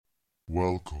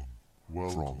Welcome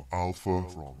from Alpha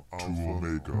to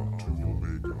Omega.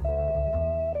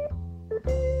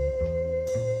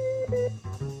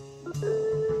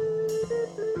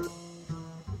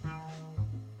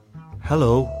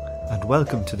 Hello, and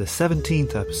welcome to the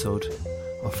 17th episode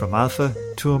of From Alpha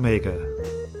to Omega.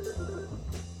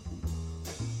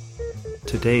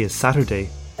 Today is Saturday,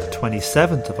 the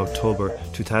 27th of October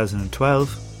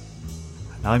 2012,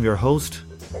 and I'm your host,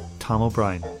 Tom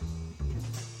O'Brien.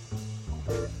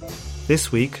 This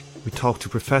week, we talk to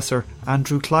Professor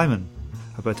Andrew Kleiman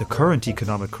about the current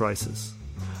economic crisis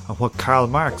and what Karl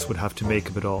Marx would have to make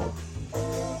of it all.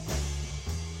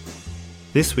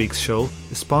 This week's show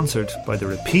is sponsored by the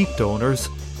repeat donors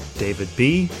David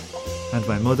B. and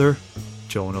my mother,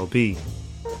 Joan O.B.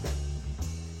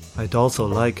 I'd also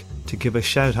like to give a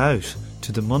shout out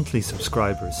to the monthly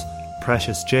subscribers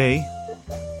Precious J,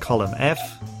 Colin F,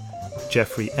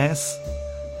 Jeffrey S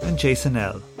and Jason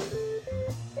L.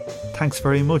 Thanks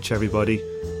very much, everybody,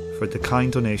 for the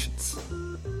kind donations.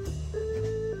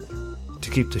 To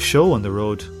keep the show on the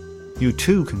road, you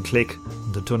too can click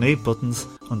on the donate buttons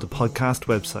on the podcast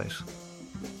website.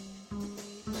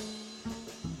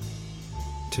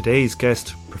 Today's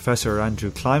guest, Professor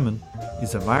Andrew Kleiman,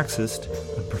 is a Marxist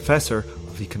and Professor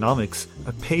of Economics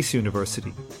at Pace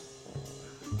University.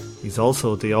 He's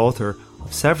also the author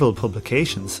of several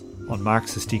publications on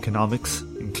Marxist economics,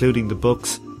 including the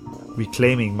books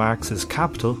Reclaiming Marx's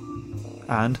Capital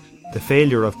and The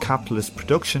Failure of Capitalist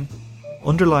Production,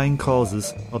 Underlying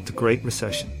Causes of the Great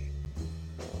Recession.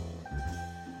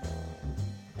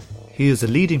 He is a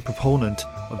leading proponent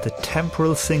of the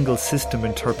temporal single system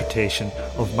interpretation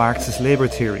of Marx's labour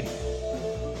theory,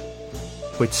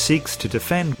 which seeks to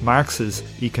defend Marx's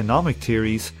economic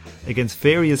theories against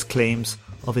various claims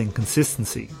of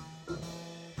inconsistency.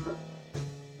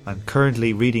 I'm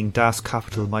currently reading Das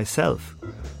Kapital myself,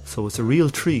 so it's a real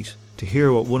treat to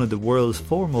hear what one of the world's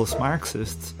foremost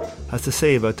Marxists has to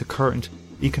say about the current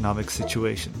economic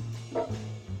situation.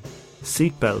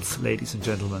 Seatbelts, ladies and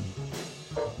gentlemen.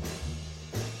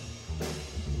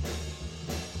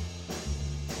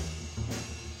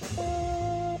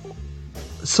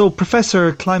 So,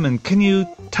 Professor Kleiman, can you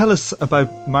tell us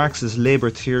about Marx's labour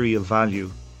theory of value?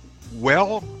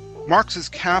 Well, Marx's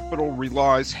Capital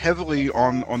relies heavily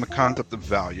on the concept of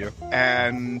value,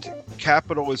 and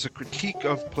Capital is a critique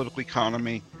of political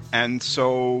economy, and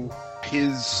so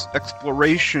his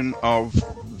exploration of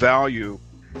value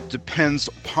depends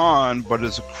upon, but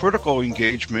is a critical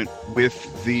engagement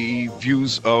with the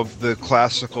views of the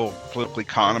classical political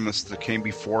economists that came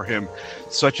before him,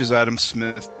 such as Adam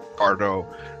Smith, Ricardo,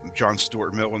 John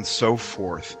Stuart Mill, and so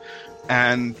forth.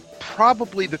 And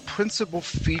probably the principal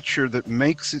feature that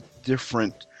makes it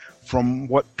different from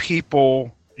what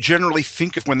people generally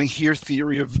think of when they hear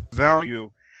theory of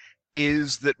value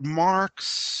is that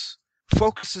Marx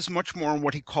focuses much more on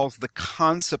what he calls the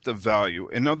concept of value.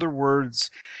 In other words,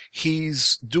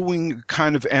 he's doing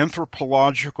kind of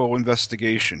anthropological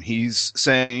investigation. He's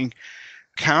saying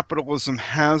capitalism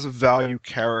has a value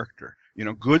character. You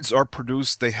know, goods are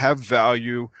produced, they have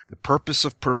value. The purpose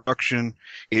of production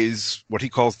is what he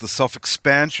calls the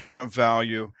self-expansion of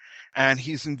value. And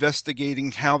he's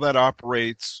investigating how that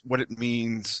operates, what it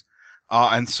means,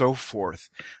 and so forth.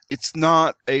 It's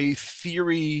not a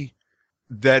theory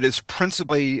that is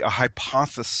principally a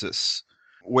hypothesis,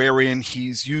 wherein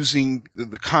he's using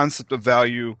the concept of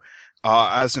value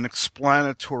as an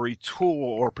explanatory tool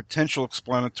or potential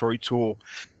explanatory tool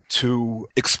to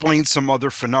explain some other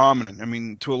phenomenon. I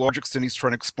mean, to a large extent, he's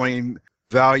trying to explain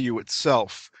value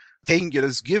itself, taking it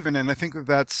as given, and I think that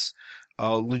that's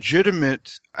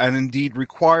legitimate and indeed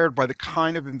required by the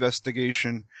kind of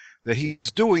investigation that he's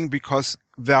doing, because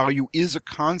value is a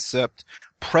concept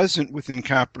present within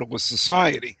capitalist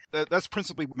society. That's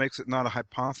principally what makes it not a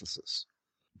hypothesis.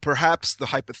 Perhaps the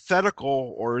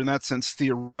hypothetical, or in that sense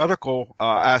theoretical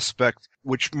aspect,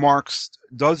 which Marx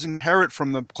does inherit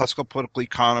from the classical political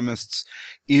economists,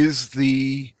 is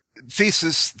the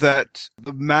thesis that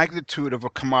the magnitude of a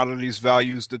commodity's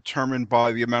value is determined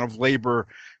by the amount of labor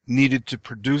needed to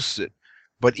produce it.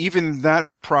 But even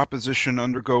that proposition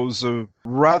undergoes a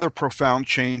rather profound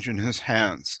change in his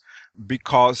hands,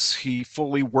 because he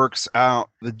fully works out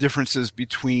the differences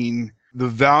between the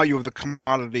value of the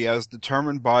commodity as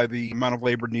determined by the amount of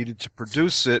labor needed to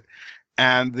produce it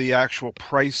and the actual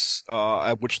price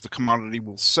at which the commodity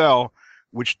will sell,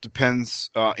 which depends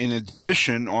in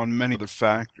addition on many other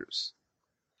factors.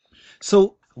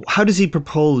 So how does he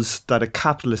propose that a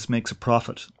capitalist makes a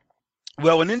profit?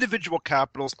 Well, an individual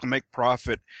capitalist can make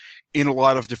profit in a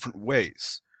lot of different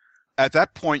ways. At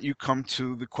that point, you come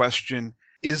to the question,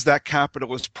 is that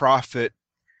capitalist profit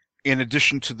in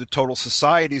addition to the total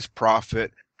society's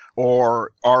profit,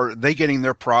 or are they getting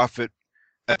their profit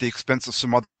at the expense of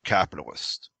some other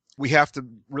capitalist? We have to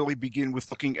really begin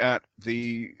with looking at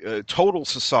the total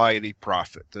society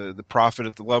profit, the profit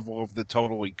at the level of the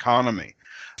total economy.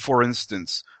 For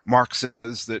instance, Marx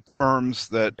says that firms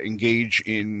that engage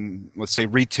in, let's say,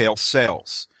 retail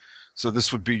sales, so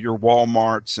this would be your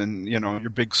Walmarts and your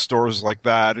big stores like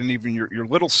that, and even your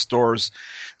little stores,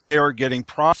 they are getting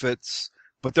profits,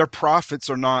 but their profits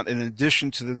are not in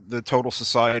addition to the total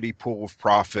society pool of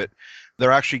profit.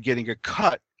 They're actually getting a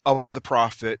cut of the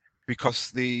profit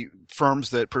because the firms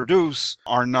that produce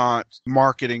are not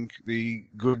marketing the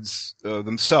goods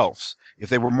themselves. If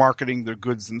they were marketing their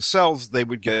goods themselves, they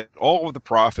would get all of the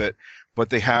profit, but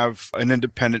they have an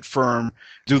independent firm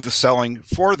do the selling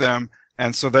for them,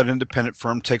 and so that independent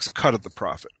firm takes a cut of the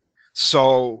profit.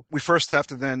 So we first have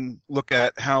to then look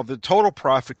at how the total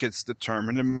profit gets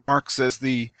determined. And Marx says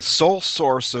the sole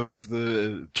source of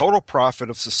the total profit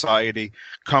of society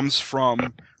comes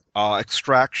from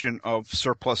extraction of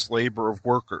surplus labor of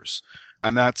workers.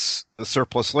 And that's the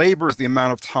surplus labor is the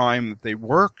amount of time that they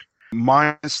work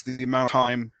minus the amount of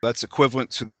time that's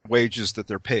equivalent to the wages that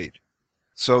they're paid.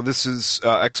 So this is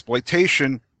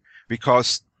exploitation,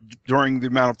 because during the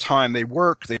amount of time they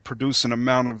work, they produce an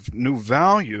amount of new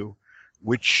value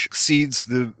which exceeds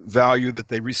the value that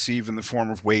they receive in the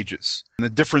form of wages. And the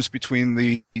difference between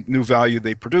the new value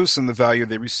they produce and the value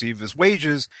they receive as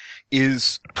wages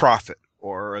is profit,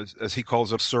 or as he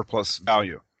calls it, surplus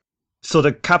value. So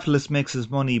the capitalist makes his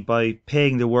money by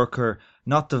paying the worker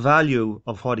not the value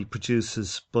of what he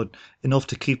produces, but enough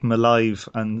to keep him alive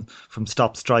and from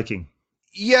stop striking.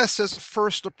 Yes, as a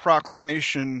first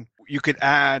approximation, you could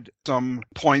add some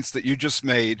points that you just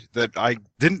made that I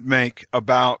didn't make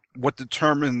about what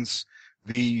determines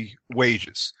the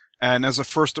wages. And as a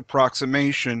first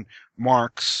approximation,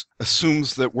 Marx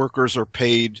assumes that workers are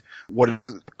paid what it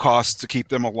costs to keep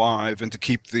them alive and to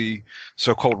keep the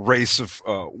so-called race of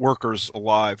workers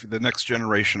alive, the next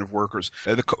generation of workers,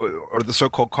 or the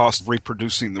so-called cost of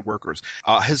reproducing the workers.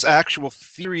 His actual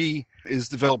theory is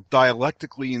developed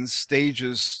dialectically in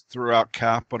stages throughout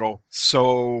Capital.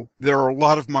 So there are a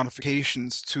lot of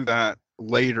modifications to that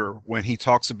later when he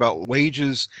talks about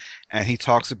wages and he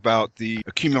talks about the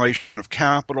accumulation of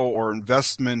capital or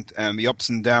investment and the ups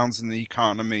and downs in the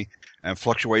economy and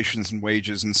fluctuations in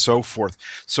wages and so forth.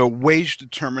 So wage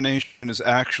determination is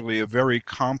actually a very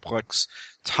complex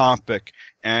topic,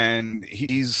 and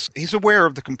he's aware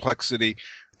of the complexity.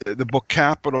 The book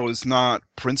Capital is not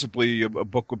principally a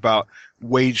book about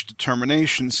wage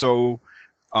determination, so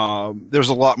there's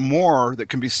a lot more that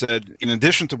can be said in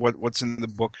addition to what's in the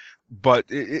book. But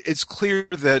it's clear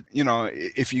that,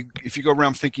 if you go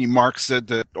around thinking Marx said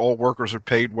that all workers are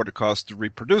paid what it costs to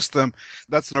reproduce them,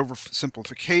 that's an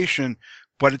oversimplification,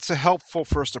 but it's a helpful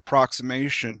first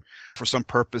approximation for some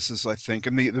purposes, I think.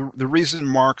 And the reason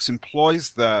Marx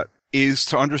employs that is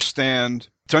to understand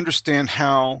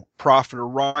how profit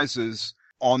arises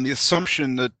on the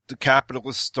assumption that the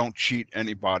capitalists don't cheat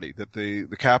anybody, that the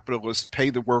capitalists pay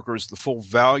the workers the full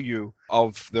value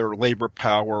of their labor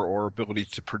power or ability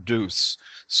to produce.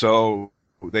 So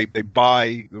they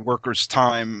buy the workers'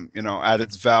 time, at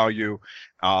its value.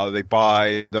 They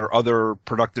buy their other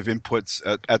productive inputs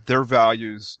at their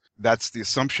values. That's the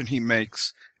assumption he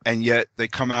makes. And yet they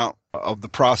come out of the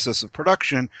process of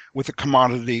production with a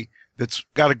commodity that's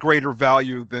got a greater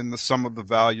value than the sum of the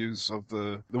values of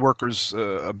the worker's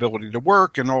ability to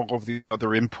work and all of the other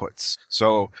inputs.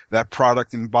 So that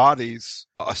product embodies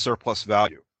a surplus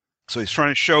value. So he's trying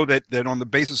to show that on the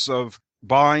basis of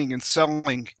buying and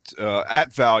selling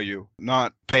at value,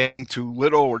 not paying too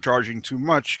little or charging too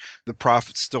much, the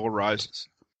profit still arises.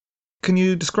 Can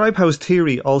you describe how his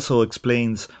theory also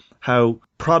explains how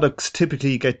products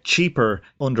typically get cheaper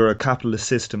under a capitalist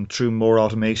system through more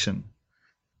automation?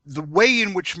 The way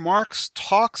in which Marx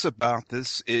talks about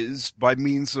this is by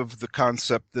means of the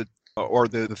concept that, or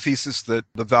the thesis that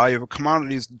the value of a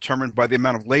commodity is determined by the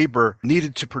amount of labor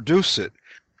needed to produce it.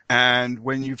 And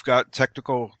when you've got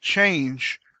technical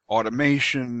change,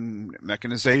 automation,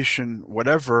 mechanization,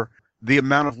 whatever, the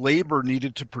amount of labor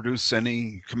needed to produce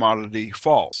any commodity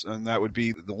falls. And that would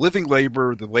be the living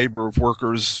labor, the labor of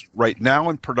workers right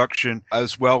now in production,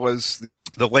 as well as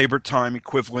the labor time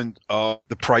equivalent of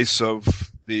the price of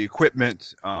the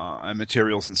equipment and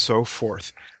materials and so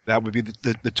forth. That would be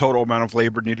the total amount of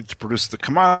labor needed to produce the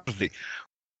commodity.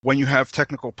 When you have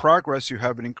technical progress, you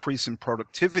have an increase in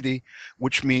productivity,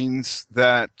 which means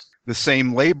that the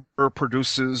same labor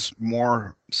produces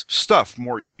more stuff,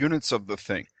 more units of the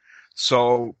thing.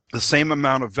 So the same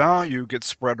amount of value gets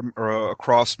spread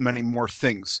across many more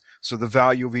things. So the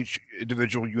value of each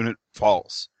individual unit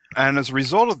falls. And as a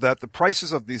result of that, the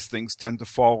prices of these things tend to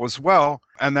fall as well.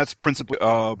 And that's principally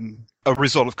a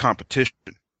result of competition.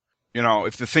 You know,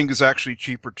 if the thing is actually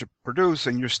cheaper to produce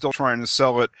and you're still trying to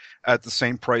sell it at the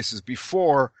same price as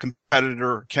before,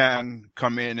 competitor can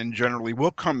come in and generally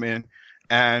will come in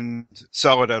and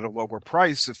sell it at a lower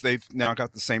price if they've now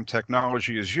got the same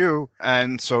technology as you.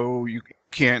 And so you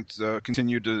can't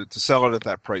continue to sell it at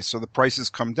that price. So the prices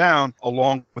come down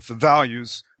along with the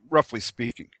values, roughly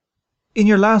speaking. In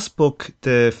your last book,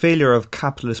 The Failure of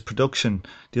Capitalist Production,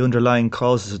 The Underlying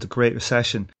Causes of the Great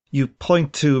Recession, you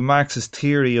point to Marx's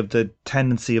theory of the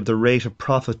tendency of the rate of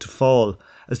profit to fall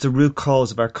as the root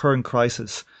cause of our current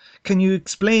crisis. Can you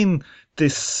explain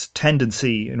this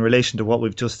tendency in relation to what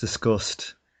we've just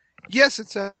discussed? Yes,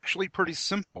 it's actually pretty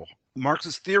simple.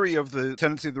 Marx's theory of the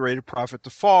tendency of the rate of profit to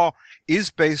fall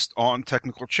is based on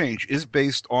technical change, is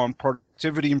based on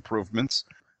productivity improvements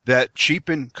that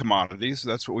cheapen commodities.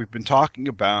 That's what we've been talking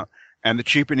about. And the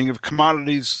cheapening of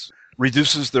commodities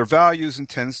reduces their values and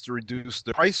tends to reduce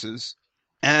the prices.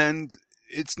 And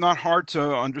it's not hard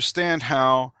to understand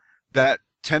how that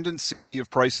tendency of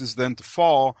prices then to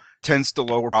fall tends to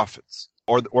lower profits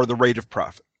or the rate of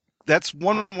profit. That's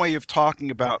one way of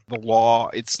talking about the law.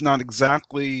 It's not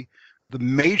exactly the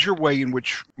major way in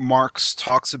which Marx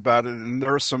talks about it, and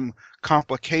there are some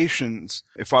complications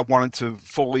if I wanted to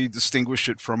fully distinguish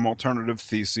it from alternative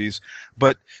theses.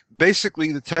 But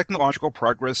basically, the technological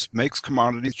progress makes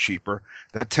commodities cheaper.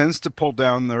 That tends to pull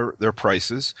down their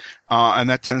prices, and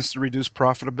that tends to reduce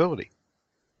profitability.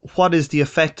 What is the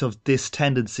effect of this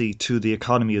tendency to the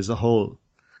economy as a whole?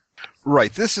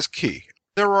 Right, this is key.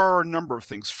 There are a number of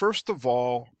things. First of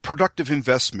all, productive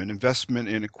investment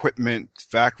in equipment,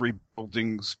 factory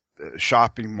buildings,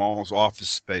 shopping malls, office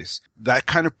space. That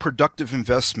kind of productive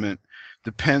investment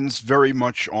depends very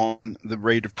much on the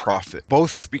rate of profit,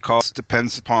 both because it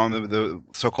depends upon the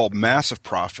so-called mass of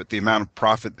profit, the amount of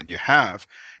profit that you have.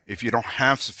 If you don't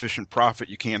have sufficient profit,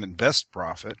 you can't invest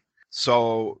profit.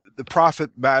 So the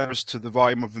profit matters to the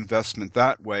volume of investment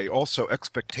that way. Also,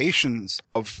 expectations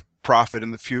of profit in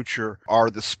the future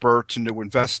are the spur to new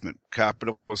investment.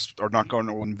 Capitalists are not going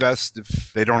to invest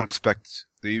if they don't expect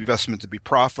the investment to be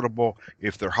profitable,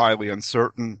 if they're highly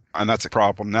uncertain, and that's a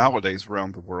problem nowadays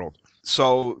around the world.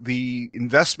 So the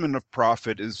investment of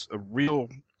profit is a real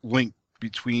link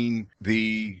between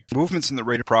the movements in the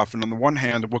rate of profit on the one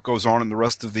hand and what goes on in the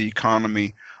rest of the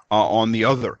economy on the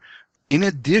other. In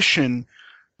addition,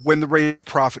 when the rate of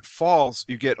profit falls,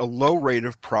 you get a low rate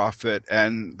of profit,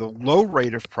 and the low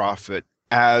rate of profit,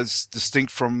 as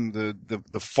distinct from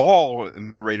the fall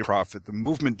in the rate of profit, the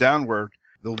movement downward,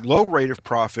 the low rate of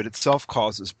profit itself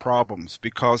causes problems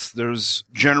because there's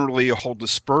generally a whole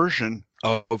dispersion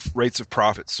of rates of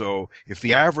profit. So if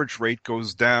the average rate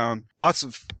goes down, lots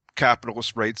of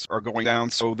capitalist rates are going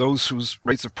down. So those whose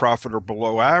rates of profit are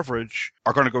below average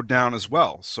are going to go down as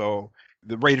well. So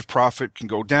the rate of profit can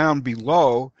go down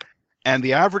below, and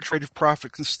the average rate of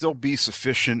profit can still be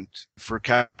sufficient for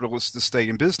capitalists to stay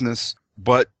in business.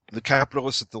 But the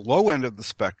capitalists at the low end of the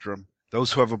spectrum,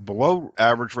 those who have a below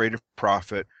average rate of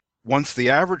profit, once the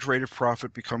average rate of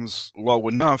profit becomes low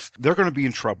enough, they're going to be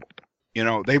in trouble. You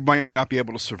know, they might not be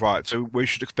able to survive. So we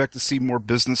should expect to see more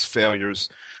business failures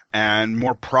and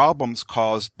more problems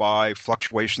caused by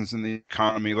fluctuations in the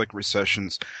economy, like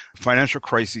recessions, financial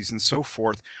crises, and so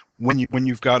forth, when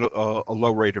you've got a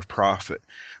low rate of profit.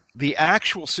 The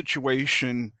actual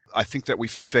situation, I think, that we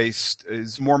faced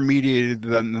is more mediated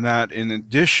than that in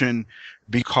addition,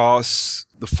 because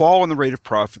the fall in the rate of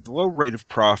profit, the low rate of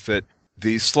profit,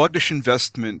 the sluggish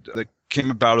investment that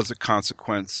came about as a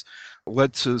consequence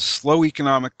led to slow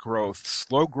economic growth,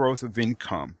 slow growth of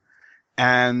income.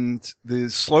 And the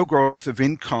slow growth of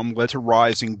income led to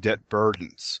rising debt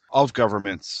burdens of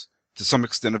governments, to some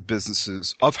extent of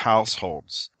businesses, of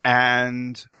households.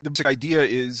 And the basic idea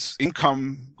is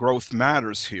income growth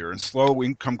matters here, and slow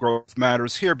income growth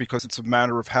matters here because it's a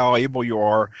matter of how able you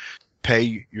are to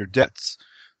pay your debts.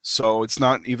 So it's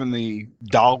not even the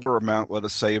dollar amount, let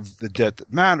us say, of the debt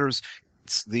that matters.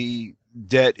 It's the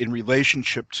debt in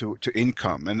relationship to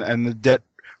income. And the debt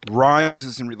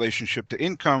rises in relationship to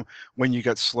income when you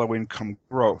get slow income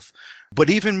growth. But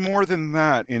even more than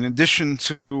that, in addition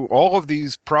to all of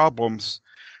these problems,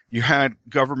 you had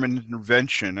government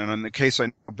intervention. And in the case I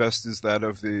know best is that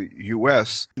of the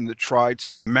U.S., that tried to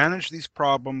manage these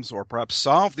problems or perhaps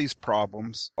solve these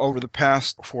problems over the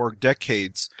past 4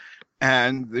 decades.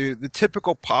 And the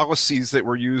typical policies that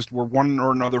were used were one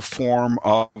or another form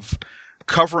of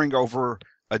covering over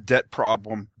a debt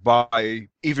problem by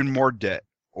even more debt,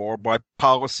 or by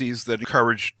policies that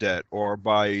encourage debt, or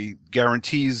by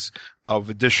guarantees of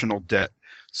additional debt.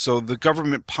 So the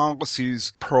government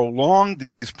policies prolonged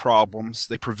these problems.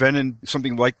 They prevented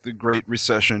something like the Great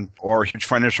Recession or a huge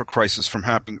financial crisis from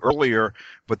happening earlier,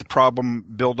 but the problem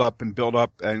built up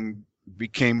and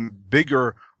became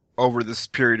bigger over this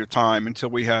period of time until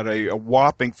we had a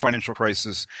whopping financial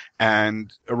crisis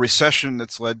and a recession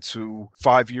that's led to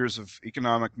 5 years of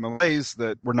economic malaise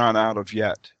that we're not out of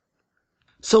yet.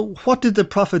 So what did the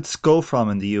profits go from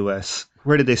in the US?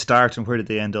 Where did they start and where did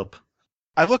they end up?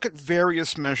 I look at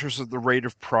various measures of the rate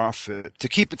of profit. To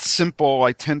keep it simple,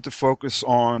 I tend to focus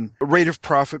on a rate of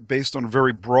profit based on a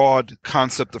very broad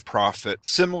concept of profit,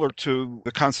 similar to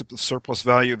the concept of surplus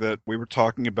value that we were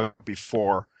talking about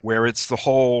before, where it's the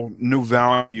whole new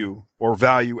value or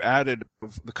value added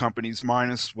of the companies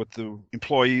minus what the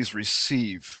employees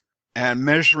receive, and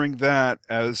measuring that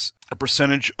as a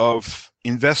percentage of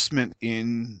investment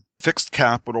in fixed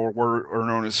capital, or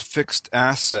known as fixed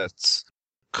assets.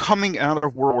 Coming out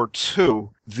of World War II,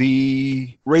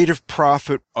 the rate of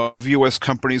profit of U.S.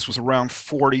 companies was around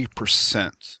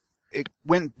 40%. It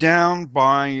went down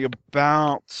by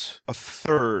about a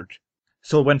third.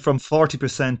 So it went from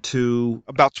 40% to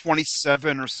about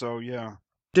 27 or so, yeah.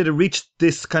 Did it reach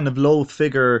this kind of low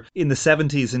figure in the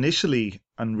 70s initially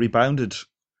and rebounded?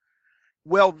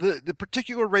 Well, the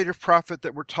particular rate of profit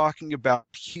that we're talking about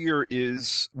here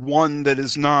is one that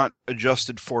is not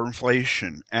adjusted for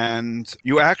inflation. And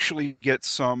you actually get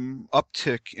some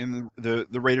uptick in the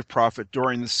rate of profit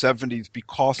during the 70s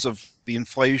because of the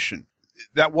inflation.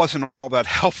 That wasn't all that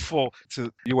helpful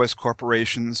to U.S.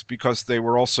 corporations because they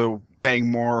were also paying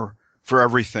more for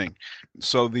everything.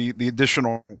 So the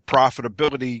additional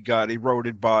profitability got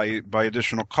eroded by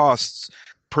additional costs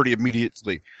pretty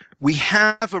immediately. We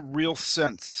have a real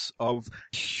sense of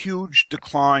huge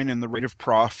decline in the rate of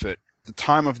profit at the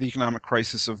time of the economic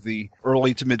crisis of the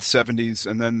early to mid 70s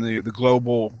and then the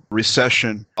global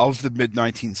recession of the mid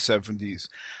 1970s.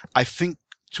 I think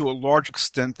to a large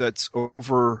extent that's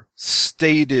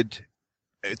overstated,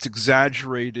 it's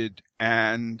exaggerated,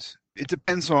 and it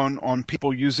depends on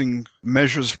people using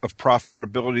measures of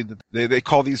profitability that they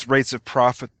call these rates of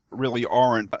profit, really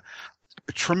aren't.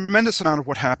 A tremendous amount of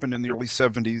what happened in the early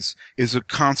 70s is a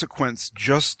consequence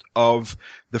just of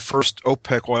the first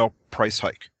OPEC oil price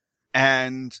hike.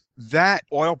 And that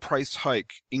oil price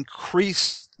hike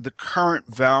increased the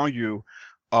current value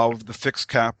of the fixed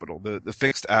capital, the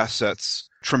fixed assets,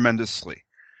 tremendously.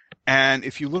 And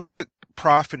if you look at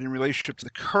profit in relationship to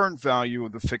the current value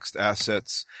of the fixed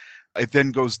assets, it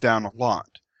then goes down a lot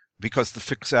because the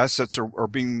fixed assets are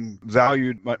being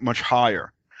valued much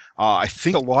higher. I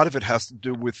think a lot of it has to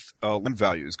do with land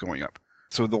values going up.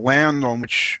 So the land on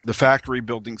which the factory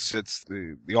building sits,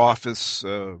 the office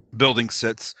building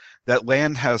sits, that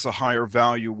land has a higher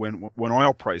value when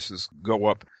oil prices go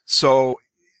up. So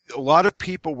a lot of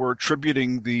people were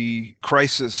attributing the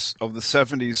crisis of the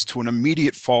 70s to an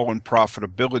immediate fall in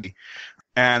profitability.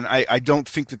 And I don't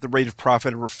think that the rate of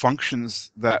profit ever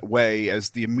functions that way as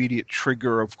the immediate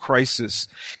trigger of crisis.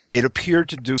 It appeared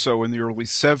to do so in the early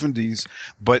 70s,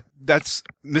 but that's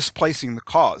misplacing the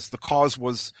cause. The cause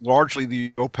was largely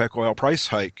the OPEC oil price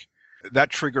hike.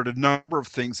 That triggered a number of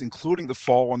things, including the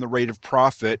fall in the rate of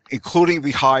profit, including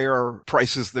the higher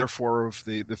prices, therefore, of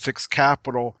the fixed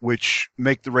capital, which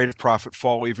make the rate of profit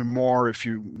fall even more if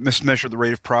you mismeasure the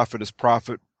rate of profit as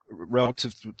profit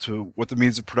relative to what the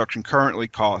means of production currently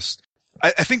cost.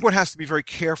 I think one has to be very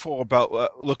careful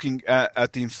about looking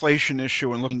at the inflation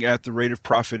issue and looking at the rate of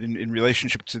profit in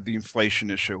relationship to the inflation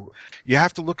issue. You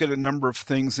have to look at a number of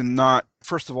things and not,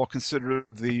 first of all, consider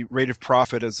the rate of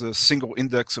profit as a single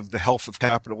index of the health of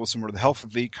capitalism or the health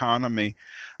of the economy,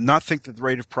 not think that the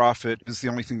rate of profit is the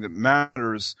only thing that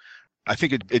matters. I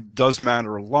think it does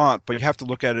matter a lot, but you have to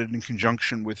look at it in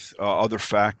conjunction with other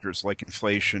factors like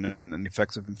inflation and the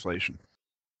effects of inflation.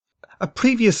 A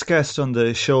previous guest on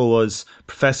the show was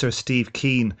Professor Steve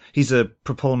Keen. He's a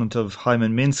proponent of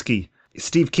Hyman Minsky.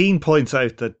 Steve Keen points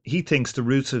out that he thinks the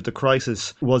roots of the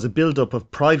crisis was a build-up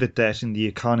of private debt in the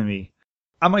economy.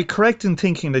 Am I correct in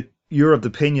thinking that you're of the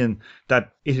opinion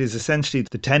that it is essentially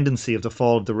the tendency of the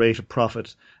fall of the rate of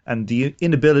profit and the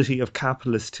inability of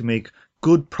capitalists to make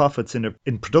good profits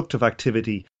in productive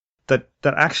activity that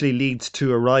actually leads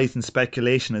to a rise in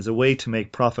speculation as a way to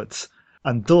make profits,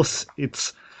 and thus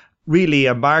it's really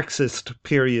a Marxist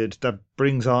period that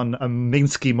brings on a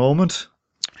Minsky moment?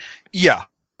 Yeah,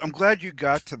 I'm glad you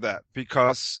got to that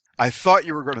because I thought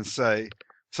you were going to say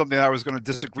something I was going to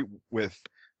disagree with.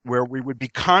 where we would be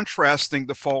contrasting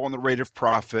the fall in the rate of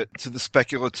profit to the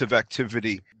speculative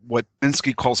activity, what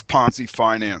Minsky calls Ponzi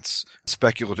finance,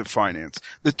 speculative finance.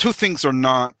 The two things are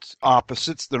not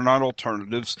opposites. They're not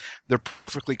alternatives. They're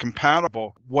perfectly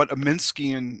compatible. What a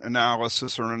Minskyan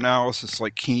analysis or an analysis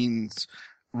like Keynes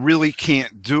really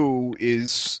can't do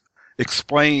is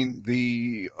explain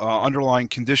the underlying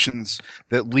conditions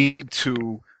that lead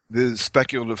to the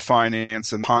speculative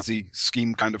finance and Ponzi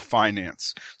scheme kind of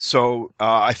finance. So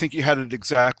I think you had it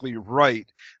exactly right.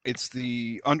 It's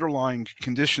the underlying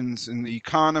conditions in the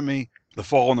economy, the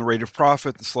fall in the rate of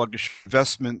profit, the sluggish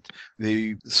investment,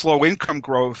 the slow income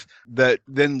growth that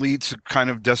then leads to kind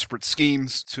of desperate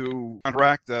schemes to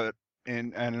counteract that.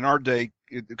 And in our day,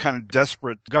 kind of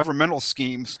desperate governmental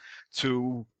schemes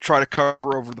to try to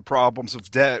cover over the problems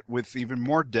of debt with even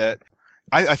more debt.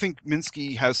 I think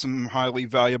Minsky has some highly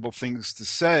valuable things to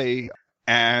say,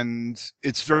 and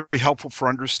it's very helpful for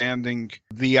understanding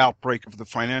the outbreak of the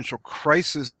financial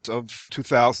crisis of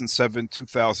 2007,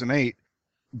 2008.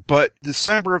 But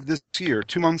December of this year,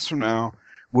 2 months from now,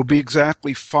 will be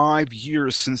exactly 5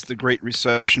 years since the Great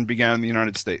Recession began in the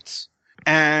United States.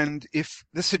 And if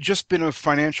this had just been a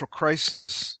financial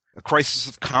crisis, a crisis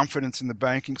of confidence in the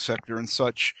banking sector and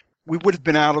such, we would have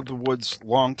been out of the woods a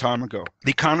long time ago. The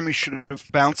economy should have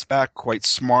bounced back quite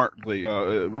smartly.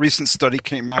 A recent study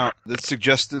came out that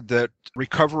suggested that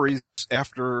recoveries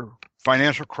after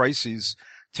financial crises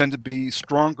tend to be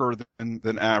stronger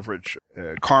than average.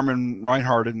 Carmen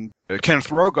Reinhart and Kenneth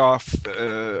Rogoff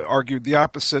argued the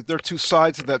opposite. There are two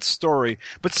sides of that story,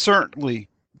 but certainly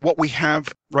what we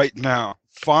have right now,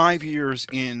 5 years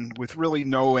in with really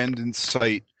no end in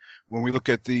sight. When we look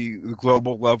at the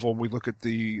global level, we look at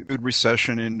the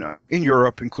recession in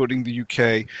Europe, including the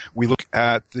UK. We look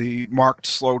at the marked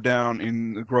slowdown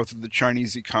in the growth of the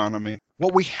Chinese economy.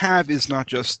 What we have is not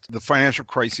just the financial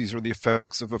crises or the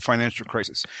effects of a financial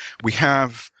crisis. We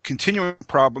have continuing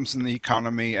problems in the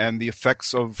economy and the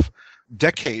effects of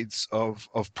decades of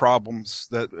problems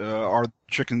that are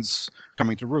chickens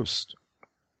coming to roost.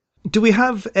 Do we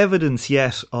have evidence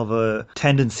yet of a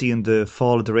tendency in the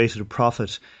fall of the rate of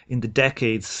profit in the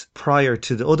decades prior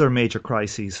to the other major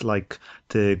crises like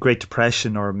the Great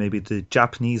Depression or maybe the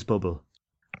Japanese bubble?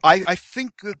 I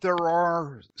think that there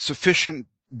are sufficient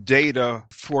data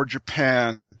for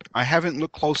Japan. I haven't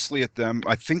looked closely at them.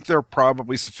 I think there are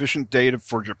probably sufficient data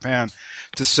for Japan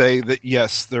to say that,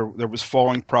 yes, there was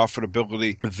falling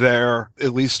profitability there.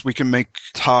 At least we can make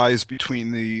ties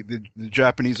between the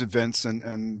Japanese events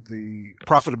and the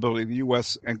profitability of the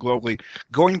U.S. and globally.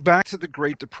 Going back to the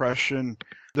Great Depression,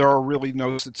 there are really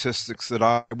no statistics that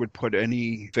I would put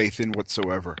any faith in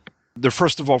whatsoever. They're,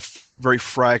 first of all, very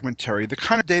fragmentary. The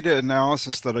kind of data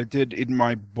analysis that I did in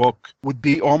my book would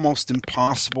be almost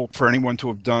impossible for anyone to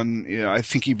have done, I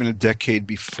think, even a decade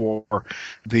before.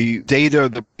 The data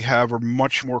that we have are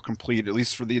much more complete, at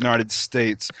least for the United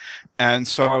States. And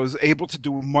so I was able to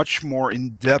do much more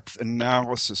in-depth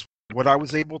analysis. What I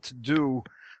was able to do,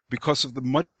 because of the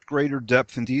much greater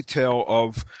depth and detail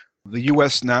of the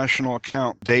U.S. national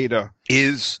account data,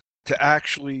 is to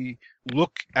actually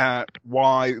look at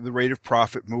why the rate of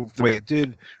profit moved the way it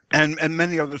did, and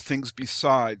many other things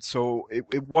besides. So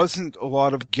it wasn't a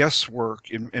lot of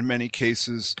guesswork in many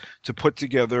cases to put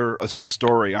together a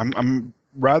story. I'm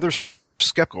rather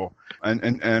skeptical,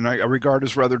 and I regard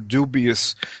as rather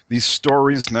dubious these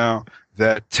stories now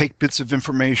that take bits of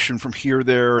information from here,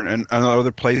 there, and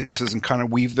other places and kind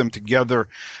of weave them together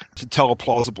to tell a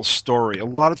plausible story. A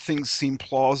lot of things seem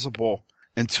plausible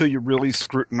until you really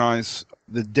scrutinize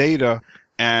the data,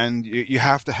 and you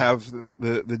have to have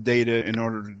the data in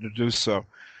order to do so.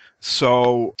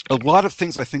 So a lot of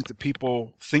things I think that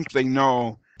people think they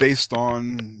know based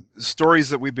on stories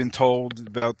that we've been told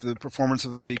about the performance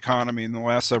of the economy in the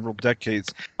last several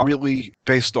decades are really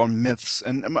based on myths.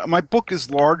 And my book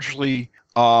is largely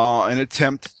an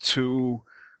attempt to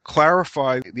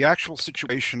clarify the actual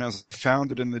situation as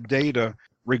founded in the data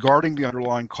regarding the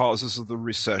underlying causes of the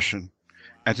recession,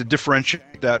 and to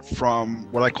differentiate that from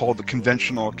what I call the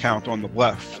conventional account on the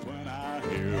left.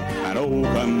 An old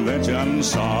convention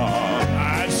song.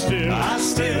 I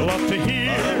still love to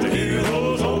hear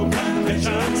those old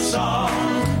convention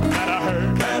songs that I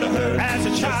heard as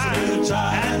a child,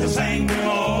 and to sing them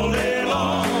all day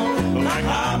long. Like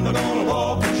I'm gonna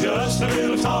walk just a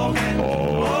little talk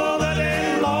all the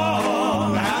day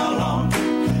long. How long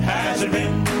has it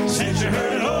been since you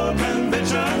heard an old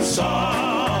convention song?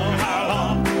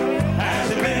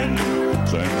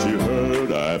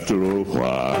 After a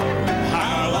while,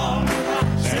 how long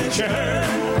since you heard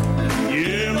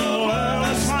you the world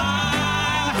a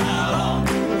smile? How long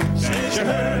since you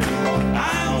heard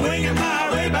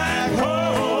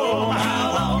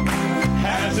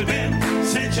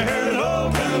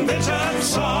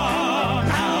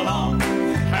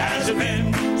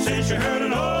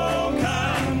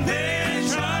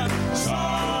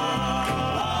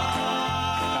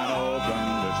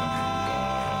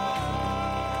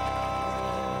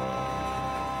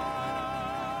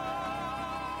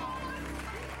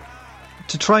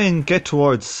To try and get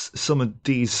towards some of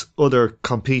these other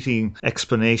competing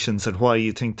explanations and why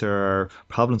you think there are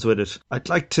problems with it, I'd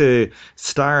like to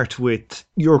start with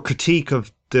your critique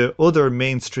of the other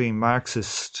mainstream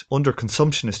Marxist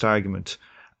underconsumptionist argument,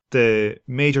 the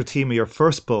major theme of your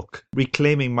first book,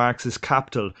 Reclaiming Marx's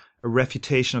Capital, a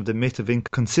refutation of the myth of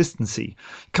inconsistency.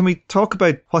 Can we talk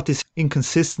about what this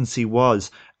inconsistency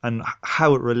was and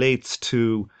how it relates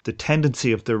to the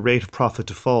tendency of the rate of profit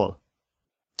to fall?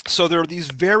 So there are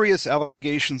these various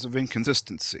allegations of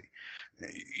inconsistency,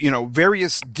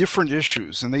 various different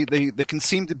issues, and they can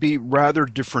seem to be rather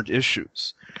different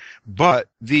issues. But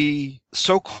the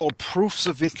so-called proofs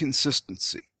of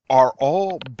inconsistency are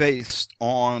all based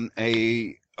on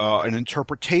an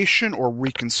interpretation or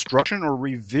reconstruction or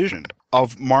revision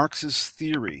of Marx's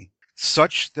theory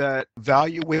such that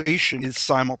valuation is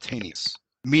simultaneous,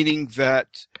 meaning that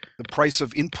the price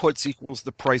of inputs equals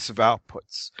the price of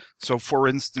outputs. So, for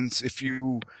instance, if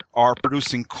you are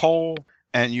producing coal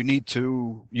and you need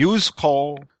to use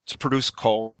coal to produce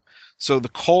coal, so the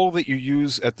coal that you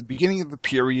use at the beginning of the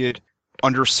period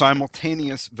under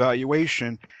simultaneous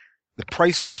valuation, the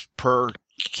price per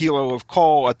kilo of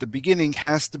coal at the beginning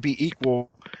has to be equal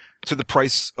to the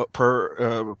price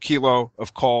per kilo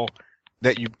of coal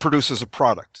that you produce as a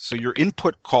product. So your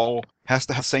input coal has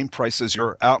to have the same price as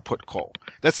your output coal.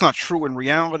 That's not true in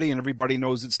reality, and everybody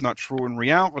knows it's not true in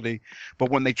reality.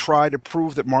 But when they try to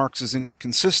prove that Marx is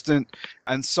inconsistent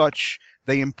and such,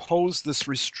 they impose this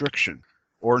restriction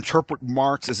or interpret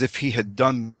Marx as if he had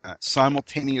done that,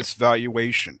 simultaneous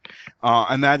valuation.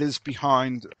 And that is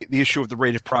behind the issue of the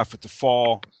rate of profit to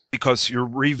fall, because you're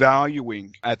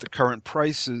revaluing at the current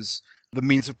prices the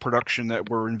means of production that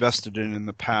were invested in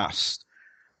the past.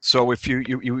 So if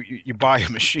you buy a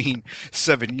machine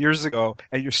 7 years ago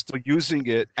and you're still using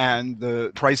it and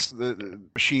the price of the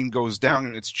machine goes down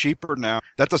and it's cheaper now,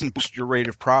 that doesn't boost your rate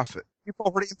of profit. You've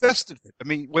already invested it. I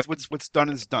mean, what's done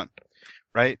is done,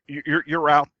 right?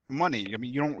 You're out money. I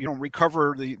mean, you don't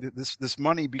recover this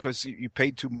money because you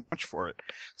paid too much for it.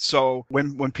 So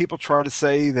when people try to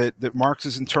say that Marx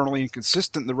is internally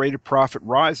inconsistent, the rate of profit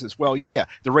rises. Well, yeah,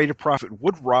 the rate of profit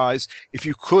would rise if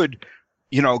you could,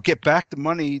 get back the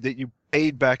money that you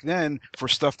paid back then for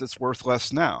stuff that's worth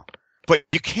less now. But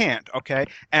you can't, okay?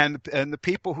 And the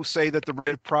people who say that the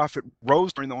rate of profit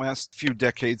rose during the last few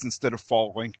decades instead of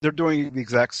falling, they're doing the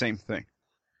exact same thing.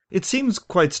 It seems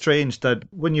quite strange that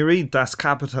when you read Das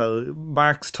Kapital,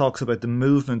 Marx talks about the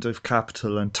movement of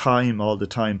capital and time all the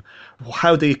time,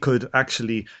 how they could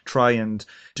actually try and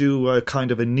do a kind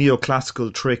of a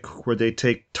neoclassical trick where they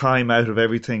take time out of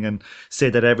everything and say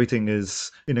that everything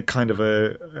is in a kind of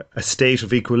a state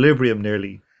of equilibrium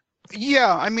nearly.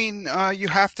 Yeah, I mean, you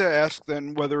have to ask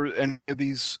then whether any of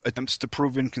these attempts to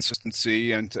prove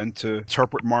inconsistency and to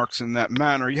interpret Marx in that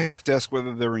manner, you have to ask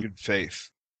whether they're in good faith.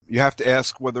 You have to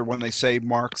ask whether when they say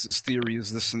Marx's theory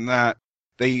is this and that,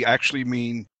 they actually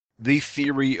mean the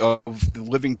theory of the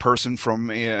living person from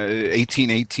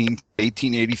 1818,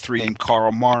 1883 named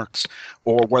Karl Marx,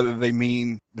 or whether they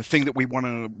mean the thing that we want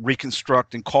to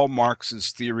reconstruct and call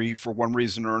Marx's theory for one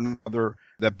reason or another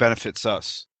that benefits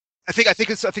us. I think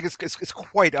it's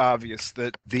quite obvious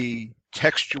that the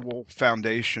textual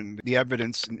foundation, the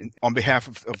evidence on behalf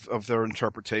of their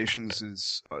interpretations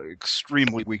is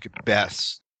extremely weak at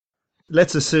best.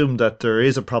 Let's assume that there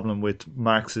is a problem with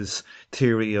Marx's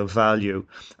theory of value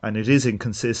and it is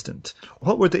inconsistent.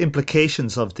 What were the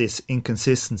implications of this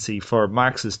inconsistency for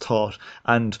Marx's thought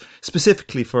and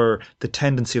specifically for the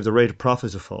tendency of the rate of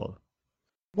profit to fall?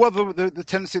 Well, the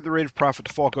tendency of the rate of profit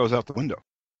to fall goes out the window.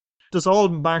 Does all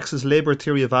Marx's labour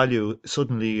theory of value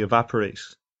suddenly evaporate?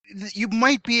 You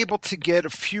might be able to get a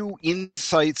few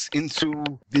insights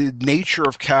into the nature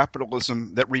of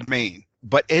capitalism that remain.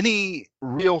 But any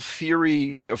real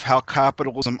theory of how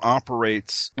capitalism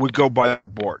operates would go by the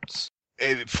boards.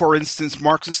 For instance,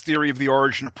 Marx's theory of the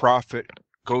origin of profit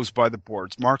goes by the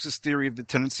boards. Marx's theory of the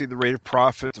tendency of the rate of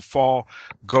profit to fall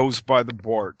goes by the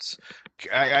boards.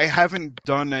 I haven't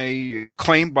done a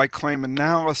claim-by-claim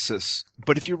analysis,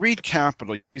 but if you read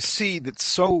Capital, you see that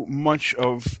so much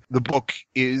of the book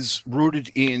is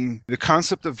rooted in the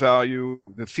concept of value,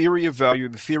 the theory of value,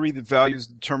 the theory that value is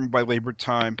determined by labor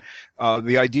time,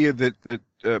 the idea that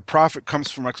profit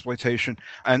comes from exploitation,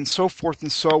 and so forth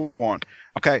and so on.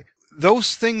 Okay,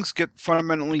 those things get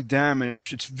fundamentally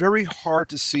damaged. It's very hard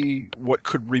to see what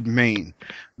could remain.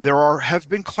 There have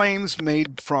been claims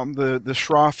made from the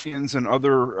Schraffians and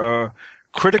other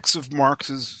critics of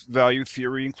Marx's value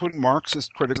theory, including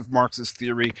Marxist critics of Marx's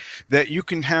theory, that you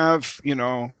can have,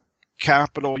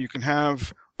 capital, you can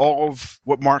have all of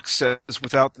what Marx says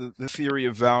without the theory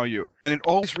of value. And it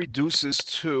always reduces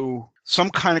to some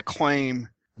kind of claim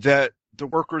that the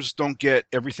workers don't get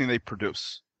everything they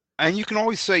produce. And you can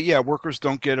always say, yeah, workers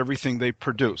don't get everything they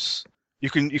produce. You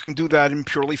can do that in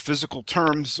purely physical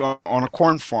terms on a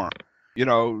corn farm.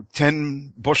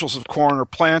 10 bushels of corn are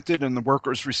planted and the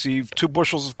workers receive 2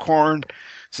 bushels of corn.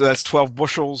 So that's 12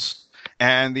 bushels.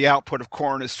 And the output of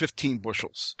corn is 15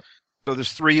 bushels. So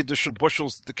there's 3 additional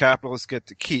bushels that the capitalists get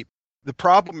to keep. The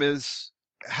problem is,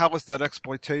 how is that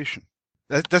exploitation?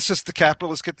 That's just the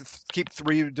capitalists get to keep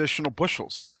 3 additional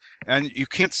bushels. And you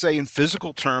can't say in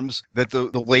physical terms that the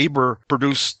labor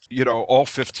produced, all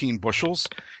 15 bushels.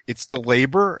 It's the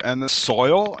labor and the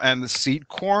soil and the seed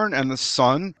corn and the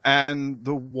sun and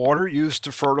the water used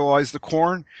to fertilize the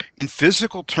corn. In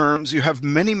physical terms, you have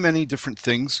many, many different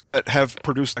things that have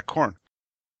produced that corn.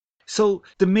 So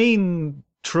the main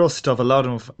thrust of a lot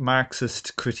of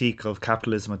Marxist critique of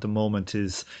capitalism at the moment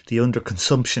is the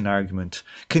underconsumption argument.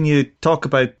 Can you talk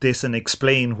about this and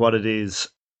explain what it is?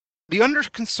 The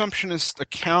underconsumptionist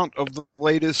account of the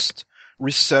latest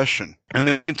recession and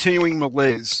the continuing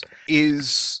malaise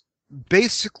is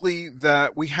basically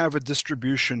that we have a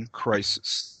distribution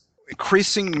crisis.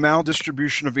 Increasing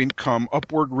maldistribution of income,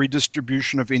 upward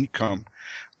redistribution of income,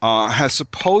 has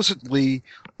supposedly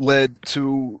led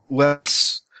to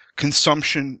less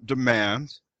consumption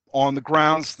demand on the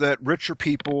grounds that richer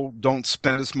people don't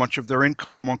spend as much of their income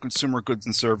on consumer goods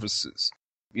and services.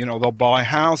 They'll buy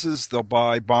houses, they'll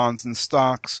buy bonds and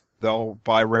stocks, they'll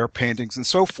buy rare paintings and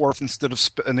so forth instead of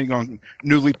spending on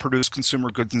newly produced consumer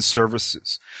goods and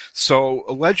services. So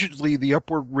allegedly, the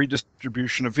upward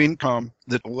redistribution of income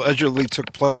that allegedly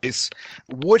took place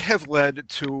would have led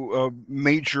to a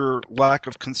major lack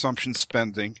of consumption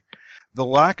spending. The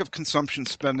lack of consumption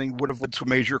spending would have led to a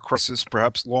major crisis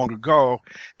perhaps long ago,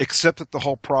 except that the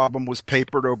whole problem was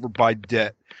papered over by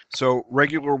debt. So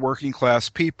regular working class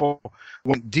people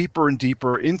went deeper and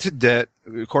deeper into debt,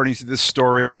 according to this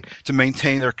story, to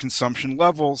maintain their consumption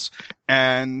levels.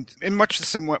 And in much the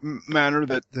same manner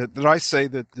that I say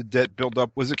that the debt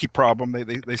buildup was a key problem,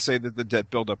 they say that the debt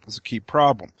buildup was a key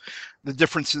problem. The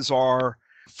differences are,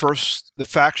 first, the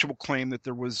factual claim that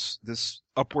there was this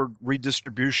upward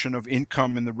redistribution of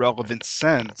income in the relevant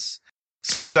sense.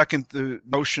 Second, the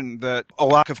notion that a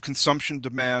lack of consumption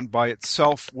demand by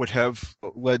itself would have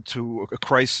led to a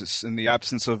crisis in the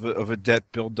absence of a debt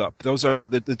buildup. Those are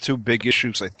the 2 big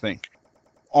issues, I think.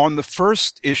 On the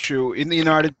first issue, in the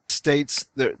United States,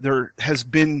 there has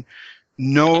been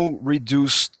no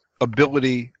reduced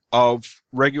ability of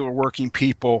regular working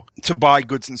people to buy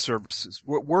goods and services.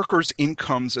 Workers'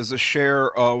 incomes as a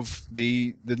share of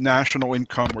the national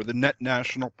income or the net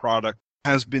national product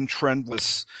has been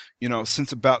trendless,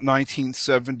 since about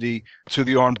 1970 to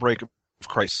the onbreak of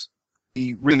crisis.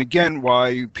 The reason, again,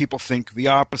 why people think the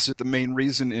opposite, the main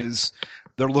reason is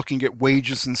they're looking at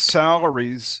wages and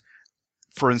salaries,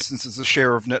 for instance, as a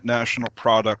share of net national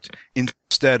product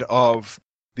instead of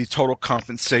the total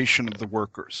compensation of the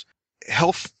workers.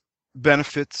 Health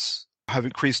benefits have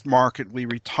increased markedly.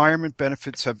 Retirement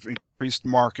benefits have increased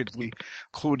markedly,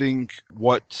 including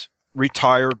what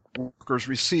retired workers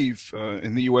receive.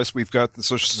 In the U.S., we've got the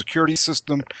Social Security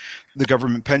system, the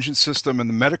government pension system, and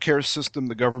the Medicare system,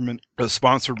 the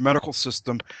government-sponsored medical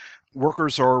system.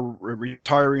 Workers are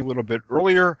retiring a little bit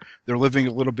earlier, they're living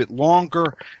a little bit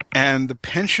longer, and the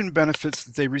pension benefits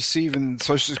that they receive in the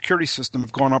Social Security system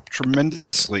have gone up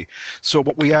tremendously. So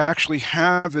what we actually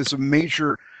have is a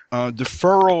major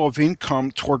deferral of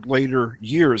income toward later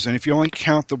years. And if you only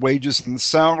count the wages and the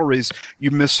salaries,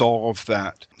 you miss all of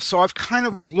that. So I've kind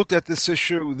of looked at this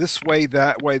issue this way,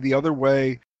 that way, the other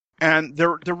way, and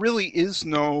there really is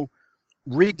no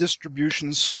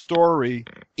redistribution story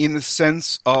in the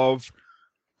sense of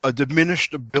a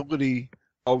diminished ability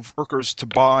of workers to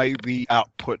buy the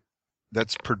output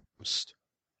that's produced.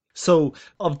 So,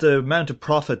 of the amount of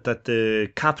profit that the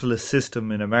capitalist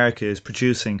system in America is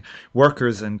producing,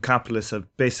 workers and capitalists have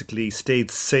basically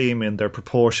stayed same in their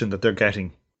proportion that they're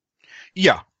getting.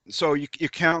 Yeah. So you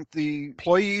count the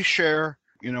employee share,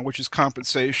 which is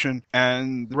compensation,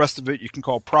 and the rest of it you can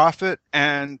call profit.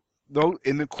 And though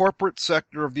in the corporate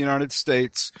sector of the United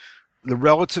States, the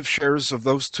relative shares of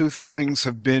those 2 things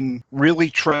have been really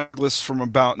trendless from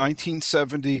about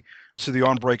 1970 to the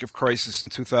onbreak of crisis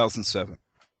in 2007.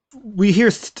 We hear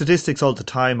statistics all the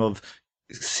time of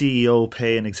CEO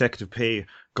pay and executive pay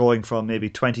going from maybe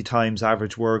 20 times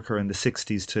average worker in the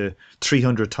 60s to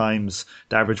 300 times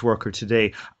the average worker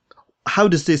today. How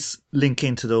does this link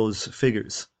into those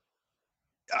figures?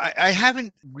 I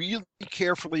haven't really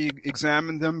carefully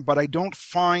examined them, but I don't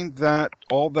find that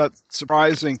all that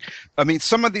surprising. I mean,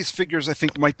 some of these figures I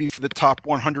think might be for the top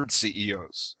 100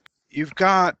 CEOs. You've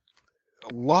got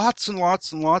lots and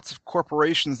lots and lots of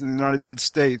corporations in the United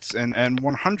States, and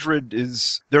 100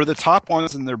 they're the top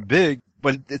ones and they're big,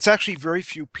 but it's actually very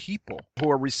few people who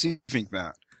are receiving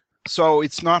that. So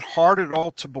it's not hard at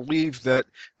all to believe that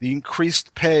the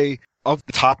increased pay of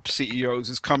the top CEOs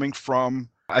is coming from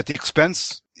at the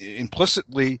expense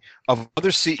implicitly of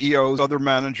other CEOs, other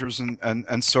managers,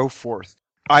 and so forth.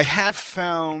 I have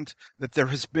found that there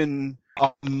has been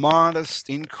a modest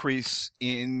increase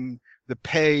in the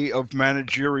pay of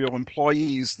managerial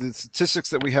employees. The statistics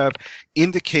that we have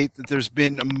indicate that there's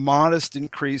been a modest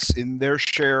increase in their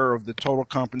share of the total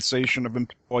compensation of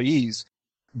employees,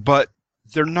 but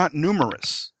they're not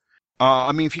numerous.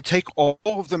 If you take all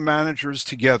of the managers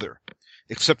together,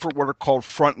 except for what are called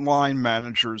frontline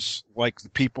managers, like the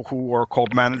people who are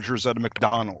called managers at a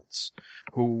McDonald's,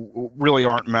 who really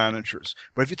aren't managers.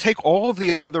 But if you take all of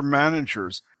the other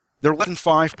managers, they're less than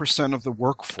 5% of the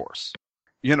workforce.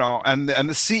 And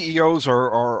the CEOs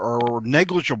are a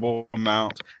negligible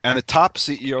amount, and the top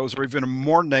CEOs are even a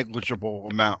more negligible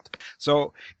amount.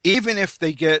 So even if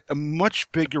they get a much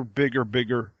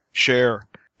bigger share,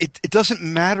 it doesn't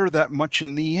matter that much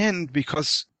in the end,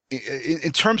 because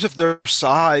in terms of their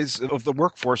size of the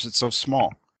workforce, it's so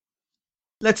small.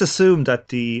 Let's assume that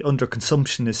the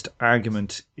underconsumptionist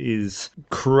argument is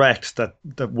correct, that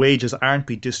wages aren't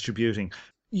be distributing.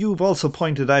 You've also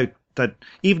pointed out that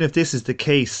even if this is the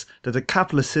case, that the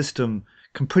capitalist system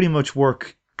can pretty much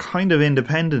work kind of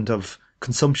independent of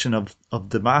consumption of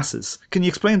the masses. Can you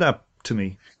explain that to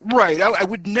me? Right. I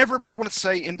would never want to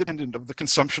say independent of the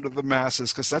consumption of the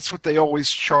masses, because that's what they always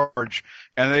charge.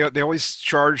 And they always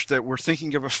charge that we're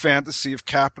thinking of a fantasy of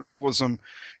capitalism,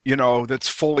 that's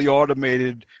fully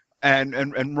automated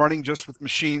and running just with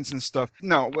machines and stuff.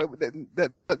 No,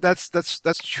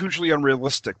 that's hugely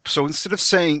unrealistic. So instead of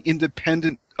saying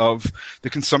independent of the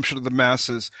consumption of the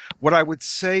masses, what I would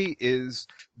say is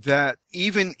that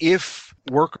even if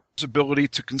workers' ability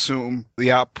to consume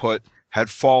the output had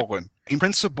fallen, in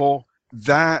principle,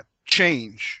 that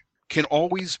change can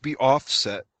always be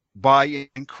offset by an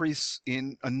increase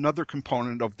in another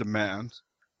component of demand,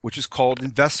 which is called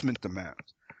investment demand.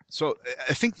 So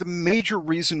I think the major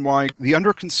reason why the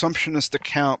underconsumptionist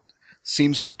account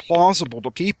seems plausible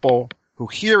to people who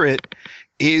hear it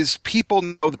is people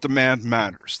know that demand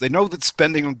matters. They know that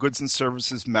spending on goods and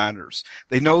services matters.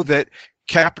 They know that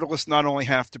capitalists not only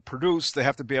have to produce, they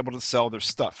have to be able to sell their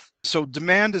stuff. So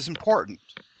demand is important.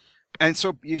 And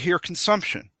so you hear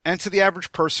consumption. And to the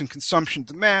average person, consumption,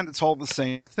 demand, it's all the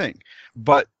same thing.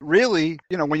 But really,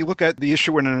 when you look at the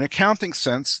issue in an accounting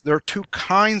sense, there are two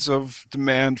kinds of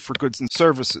demand for goods and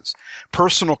services.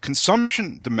 Personal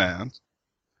consumption demand,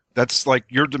 that's like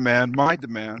your demand, my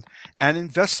demand, and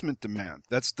investment demand.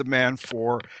 That's demand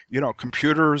for,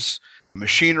 computers,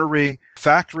 machinery,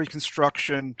 factory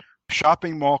construction,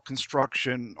 shopping mall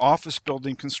construction, office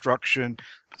building construction,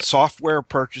 software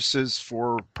purchases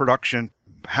for production,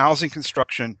 housing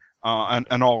construction,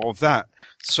 and all of that.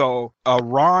 So a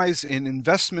rise in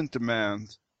investment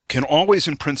demand can always,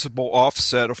 in principle,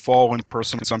 offset a fall in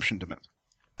personal consumption demand.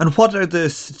 And what are the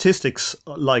statistics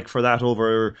like for that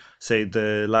over, say,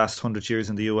 the last 100 years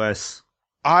in the US?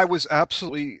 I was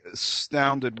absolutely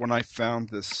astounded when I found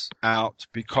this out,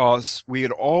 because we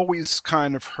had always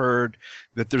kind of heard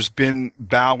that there's been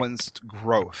balanced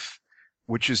growth,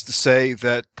 which is to say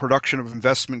that production of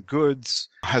investment goods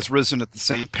has risen at the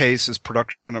same pace as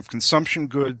production of consumption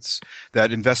goods,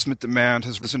 that investment demand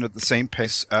has risen at the same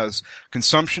pace as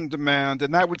consumption demand,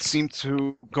 and that would seem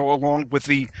to go along with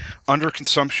the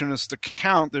underconsumptionist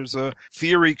account. There's a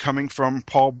theory coming from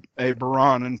Paul A.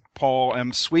 Baran and Paul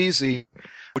M. Sweezy,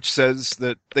 which says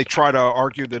that they try to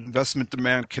argue that investment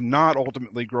demand cannot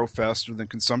ultimately grow faster than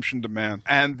consumption demand.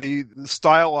 And the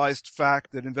stylized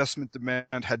fact that investment demand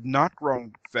had not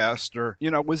grown faster,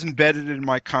 was embedded in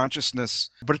my consciousness.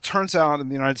 But it turns out in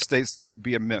the United States to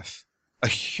be a myth, a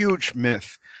huge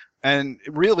myth. And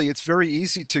really, it's very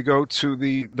easy to go to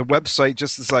the website,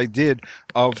 just as I did,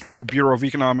 of the Bureau of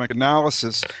Economic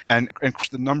Analysis and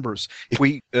the numbers. If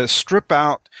we strip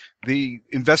out the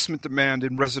investment demand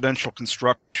in residential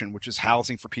construction, which is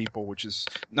housing for people, which is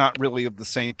not really of the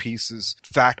same piece as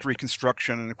factory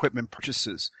construction and equipment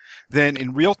purchases, then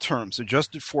in real terms,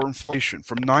 adjusted for inflation,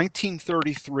 from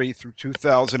 1933 through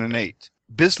 2008,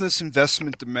 business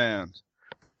investment demand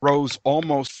rose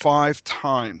almost 5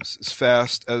 times as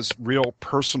fast as real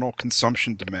personal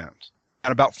consumption demand,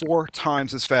 and about 4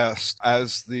 times as fast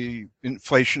as the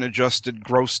inflation-adjusted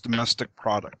gross domestic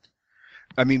product.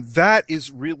 I mean, that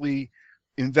is really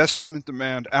investment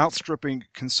demand outstripping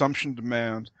consumption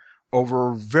demand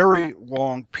over a very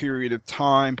long period of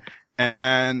time.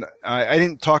 And I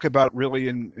didn't talk about it really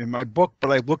in my book,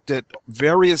 but I looked at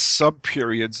various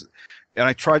sub-periods, and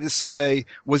I tried to say,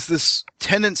 was this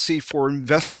tendency for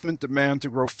investment demand to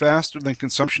grow faster than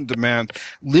consumption demand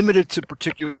limited to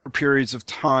particular periods of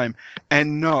time?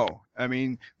 And no. I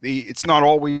mean, it's not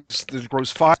always that it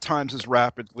grows 5 times as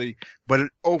rapidly, but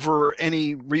over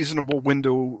any reasonable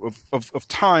window of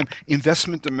time,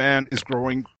 investment demand is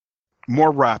growing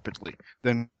more rapidly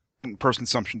than person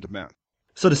consumption demand.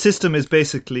 So the system is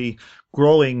basically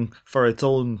growing for its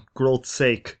own growth's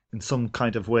sake in some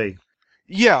kind of way.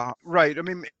 Yeah, right. I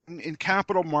mean, in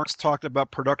Capital, Marx talked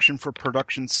about production for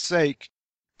production's sake.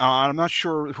 I'm not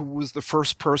sure who was the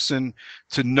first person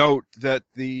to note that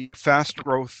the faster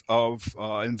growth of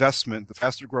investment, the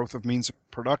faster growth of means of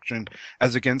production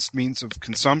as against means of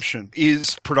consumption,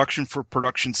 is production for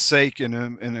production's sake in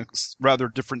a rather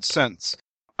different sense.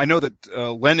 I know that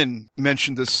Lenin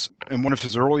mentioned this in one of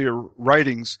his earlier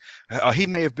writings. He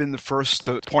may have been the first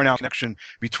to point out the connection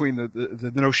between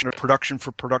the notion of production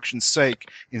for production's sake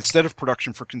instead of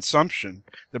production for consumption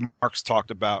that Marx talked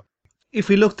about. If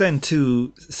we look then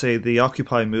to, say, the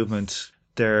Occupy movement,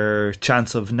 their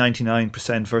chance of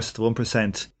 99% versus the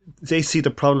 1%, they see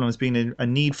the problem as being a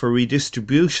need for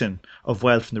redistribution of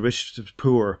wealth from the rich to the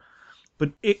poor.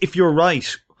 But if you're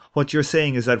right, what you're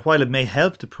saying is that while it may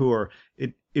help the poor,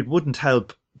 it wouldn't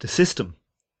help the system.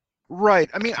 Right.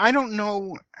 I mean, I don't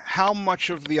know how much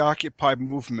of the Occupy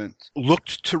movement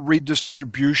looked to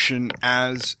redistribution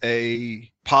as a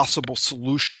possible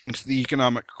solution to the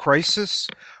economic crisis,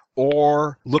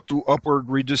 or looked to upward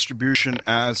redistribution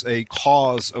as a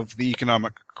cause of the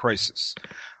economic crisis.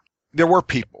 There were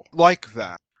people like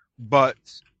that, but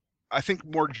I think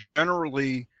more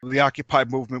generally, the Occupy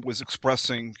movement was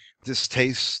expressing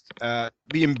distaste at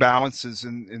the imbalances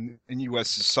in U.S.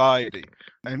 society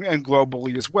and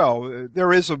globally as well.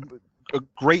 There is a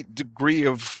great degree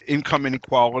of income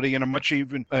inequality and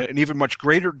an even much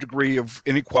greater degree of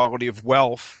inequality of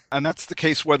wealth, and that's the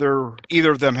case whether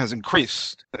either of them has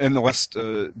increased in the last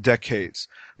decades.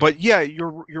 But yeah,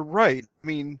 you're right. I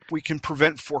mean, we can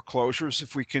prevent foreclosures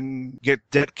if we can get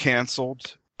debt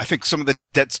canceled. I think some of the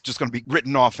debt's just going to be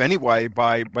written off anyway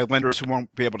by lenders who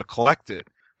won't be able to collect it.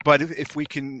 But if we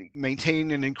can maintain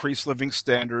and increase living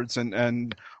standards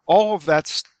and all of that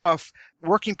stuff,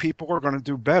 working people are going to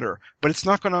do better. But it's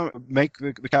not going to make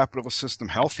the capitalist system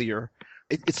healthier.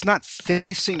 It's not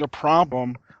facing a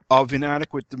problem of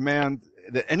inadequate demand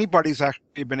that anybody's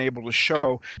actually been able to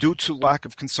show due to lack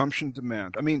of consumption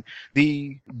demand. I mean,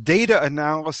 the data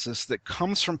analysis that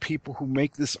comes from people who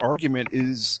make this argument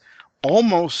is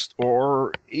almost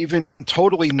or even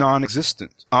totally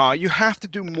non-existent. You have to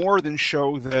do more than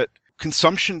show that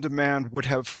consumption demand would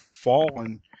have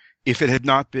fallen if it had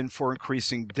not been for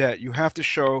increasing debt. You have to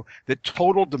show that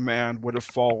total demand would have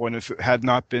fallen if it had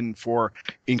not been for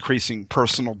increasing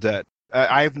personal debt.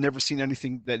 I've never seen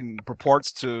anything that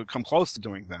purports to come close to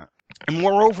doing that. And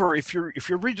moreover, if you're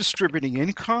redistributing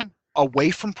income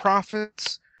away from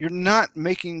profits, you're not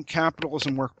making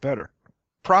capitalism work better.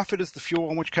 Profit is the fuel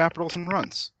on which capitalism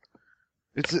runs.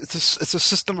 It's a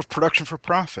system of production for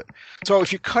profit. So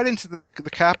if you cut into the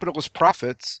capitalist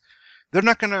profits, they're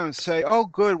not going to say, oh,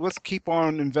 good, let's keep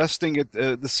on investing at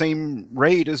the same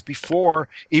rate as before,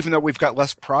 even though we've got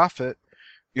less profit.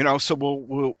 So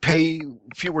we'll pay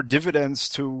fewer dividends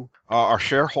to our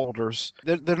shareholders.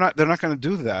 They're not going to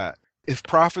do that. If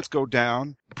profits go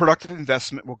down, productive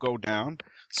investment will go down.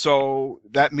 So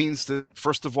that means that,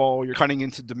 first of all, you're cutting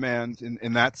into demand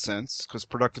in that sense, because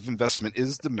productive investment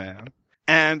is demand.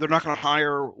 And they're not going to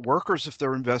hire workers if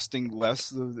they're investing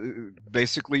less.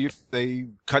 Basically, if they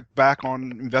cut back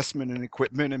on investment in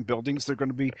equipment and buildings, they're going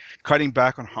to be cutting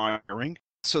back on hiring.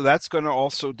 So that's going to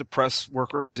also depress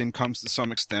workers' incomes to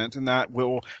some extent, and that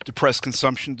will depress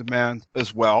consumption demand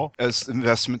as well as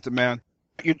investment demand.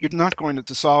 You're not going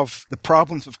to solve the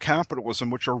problems of capitalism,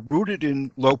 which are rooted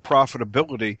in low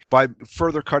profitability, by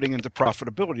further cutting into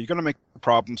profitability. You're going to make the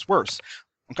problems worse.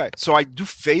 Okay, so I do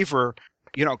favor,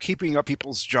 keeping up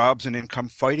people's jobs and income,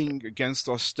 fighting against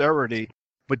austerity,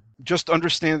 but just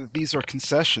understand that these are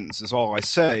concessions, is all I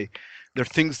say. They're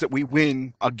things that we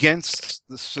win against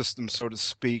the system, so to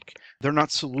speak. They're not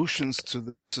solutions to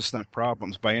the systemic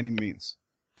problems by any means.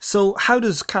 So how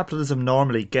does capitalism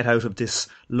normally get out of this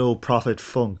low profit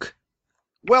funk?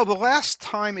 Well, the last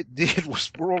time it did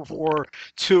was World War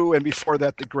II, and before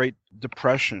that, the Great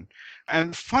Depression.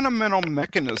 And the fundamental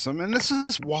mechanism, and this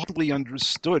is widely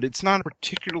understood, it's not a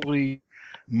particularly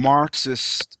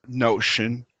Marxist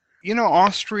notion,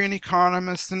 Austrian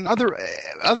economists and other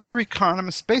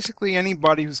economists, basically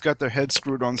anybody who's got their head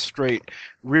screwed on straight,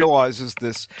 realizes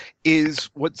this is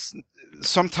what's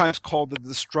sometimes called the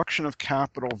destruction of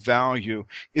capital value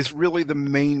is really the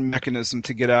main mechanism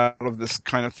to get out of this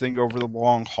kind of thing over the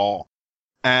long haul.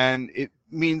 And it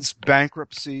means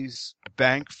bankruptcies,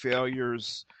 bank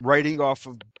failures, writing off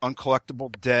of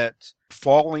uncollectible debt,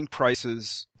 falling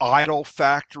prices, idle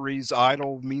factories,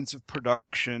 idle means of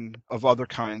production of other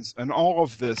kinds, and all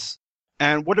of this.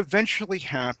 And what eventually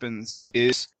happens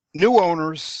is new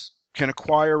owners can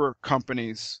acquire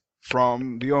companies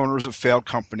from the owners of failed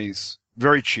companies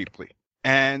very cheaply.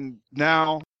 And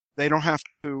now they don't have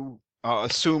to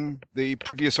assume the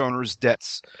previous owner's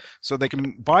debts. So they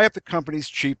can buy up the companies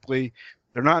cheaply.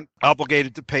 They're not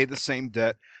obligated to pay the same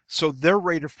debt. So their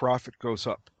rate of profit goes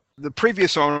up. The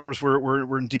previous owners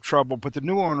were in deep trouble, but the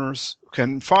new owners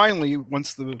can finally,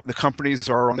 once the companies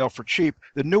are on sale for cheap,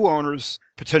 the new owners'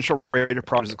 potential rate of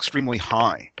profit is extremely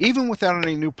high, even without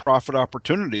any new profit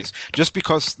opportunities, just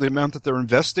because the amount that they're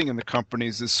investing in the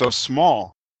companies is so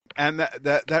small. And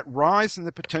that rise in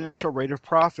the potential rate of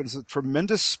profit is a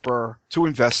tremendous spur to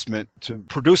investment, to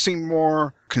producing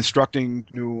more, constructing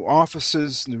new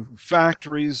offices, new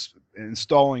factories,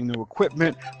 installing new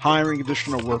equipment, hiring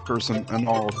additional workers, and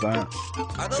all of that.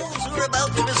 Are those who are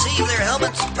about to receive their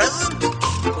helmets present?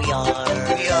 We are.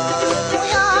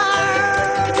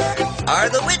 Are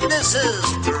the witnesses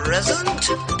present?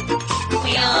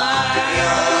 We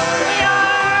are.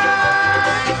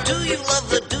 Do you love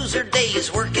the Doozer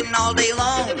days, working all day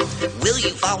long? Will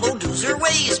you follow Doozer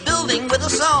ways, building with a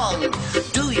song?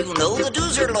 Do you know the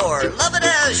Doozer lore, love it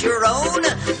as your own?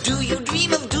 Do you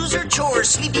dream of Doozer chores,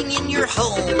 sleeping in your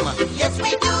home? Yes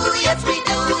we do, yes we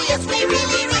do, yes we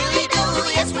really, really do.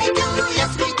 Yes we do,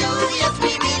 yes we do, yes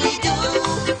we really do.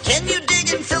 Can you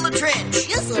dig and fill a trench?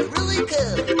 Yes, I really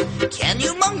can. Can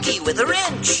you monkey with a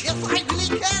wrench? Yes, I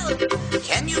really can.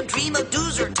 Can you dream of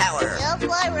Doozer Tower? Yes,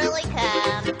 I really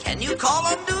can. Can you call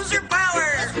on Doozer Power?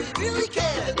 Yes, we really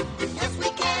can. Yes, we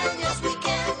can. Yes, we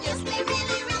can. Yes, we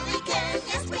really, really can.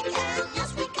 Yes, we can.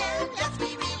 Yes, we can. Yes,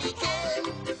 we really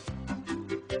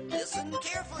can. Listen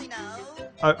carefully now.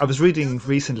 I was reading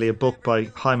recently a book by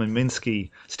Hyman Minsky,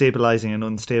 Stabilizing an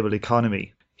Unstable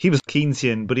Economy. He was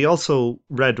Keynesian, but he also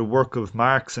read the work of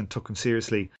Marx and took him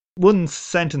seriously. One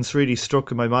sentence really struck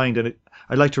in my mind, and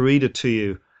I'd like to read it to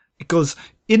you. It goes,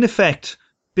 in effect,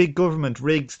 big government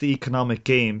rigs the economic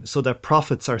game so that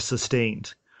profits are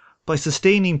sustained. By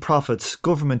sustaining profits,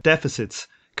 government deficits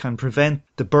can prevent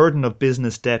the burden of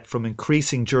business debt from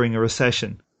increasing during a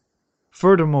recession.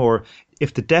 Furthermore,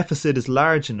 if the deficit is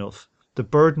large enough, the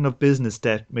burden of business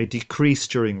debt may decrease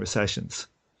during recessions.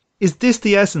 Is this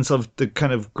the essence of the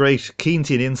kind of great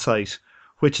Keynesian insight,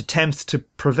 which attempts to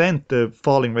prevent the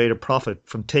falling rate of profit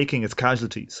from taking its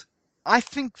casualties? I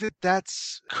think that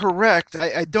that's correct.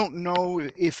 I don't know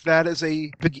if that is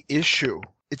a big issue.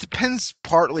 It depends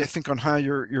partly, I think, on how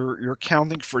you're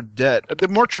accounting for debt. The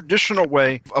more traditional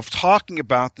way of talking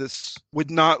about this would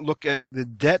not look at the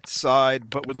debt side,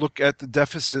 but would look at the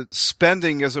deficit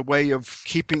spending as a way of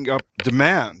keeping up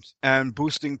demand and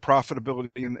boosting profitability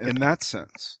in that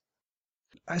sense.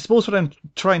 I suppose what I'm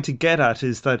trying to get at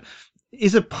is that,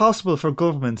 is it possible for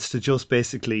governments to just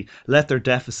basically let their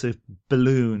deficit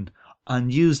balloon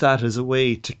and use that as a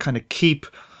way to kind of keep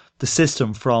the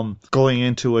system from going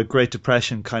into a Great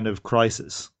Depression kind of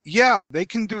crisis? Yeah, they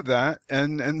can do that,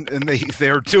 and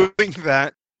they're doing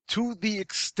that to the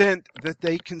extent that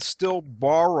they can still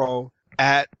borrow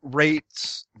at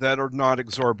rates that are not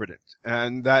exorbitant,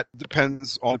 and that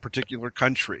depends on a particular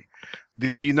country.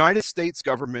 The United States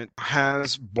government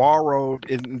has borrowed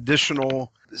an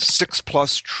additional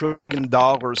 $6+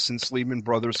 trillion since Lehman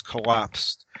Brothers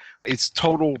collapsed. Its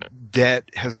total debt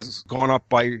has gone up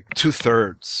by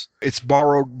 2/3. It's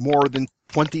borrowed more than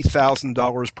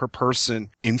 $20,000 per person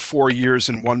in 4 years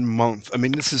and 1 month. I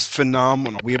mean, this is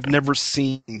phenomenal. We have never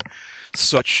seen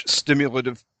such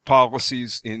stimulative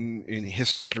policies in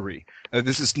history.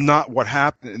 This is not what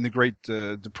happened in the Great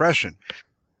Depression.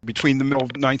 Between the middle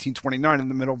of 1929 and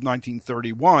the middle of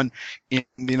 1931 in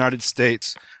the United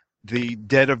States, the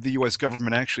debt of the U.S.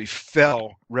 government actually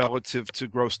fell relative to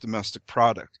gross domestic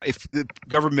product. If the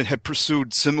government had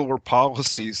pursued similar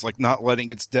policies, like not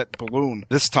letting its debt balloon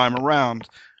this time around,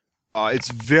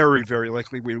 it's very, very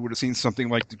likely we would have seen something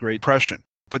like the Great Depression.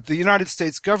 But the United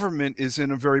States government is in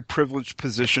a very privileged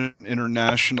position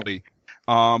internationally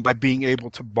by being able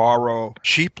to borrow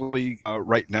cheaply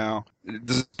right now,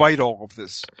 despite all of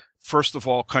this. First of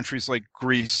all, countries like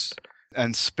Greece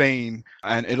and Spain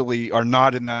and Italy are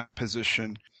not in that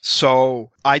position. So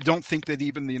I don't think that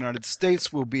even the United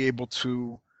States will be able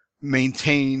to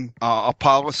maintain a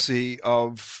policy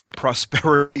of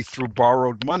prosperity through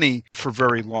borrowed money for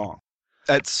very long.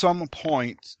 At some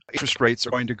point, interest rates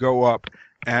are going to go up,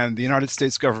 and the United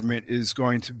States government is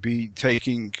going to be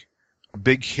taking a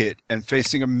big hit and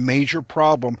facing a major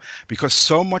problem because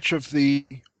so much of the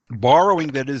borrowing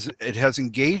that it has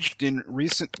engaged in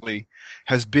recently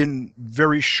has been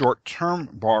very short-term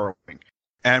borrowing.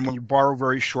 And when you borrow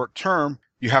very short-term,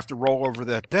 you have to roll over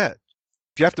that debt.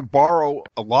 If you have to borrow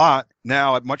a lot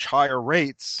now at much higher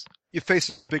rates, you face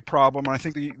a big problem, and I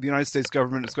think the United States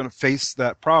government is going to face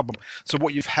that problem. So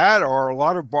what you've had are a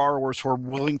lot of borrowers who are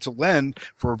willing to lend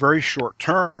for a very short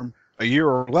term, a year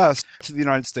or less, to the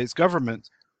United States government.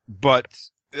 But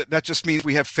that just means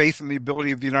we have faith in the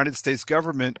ability of the United States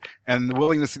government and the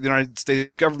willingness of the United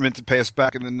States government to pay us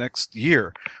back in the next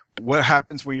year. What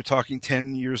happens when you're talking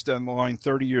 10 years down the line,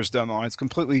 30 years down the line? It's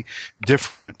completely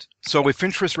different. So if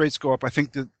interest rates go up, I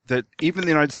think that even the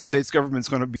United States government is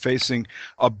going to be facing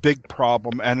a big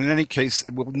problem. And in any case,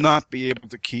 it will not be able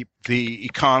to keep the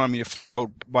economy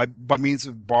afloat by means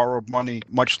of borrowed money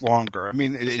much longer. I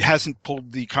mean, it hasn't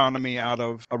pulled the economy out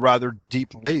of a rather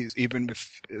deep maze, even with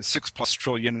 $6+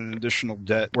 trillion in additional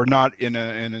debt. We're not in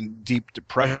a deep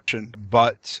depression,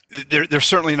 but they're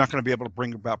certainly not going to be able to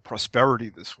bring about prosperity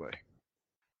this way.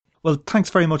 Well, thanks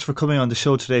very much for coming on the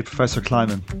show today, Professor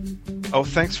Kleiman. Oh,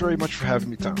 thanks very much for having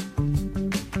me, Tom.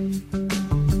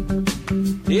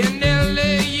 In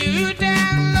LA, you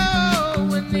down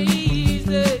low and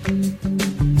easy.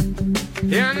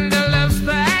 In the love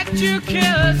that you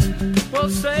kiss will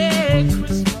say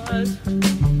Christmas.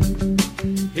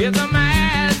 Hear the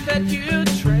mass that you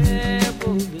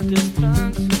travel the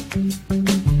distance.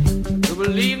 To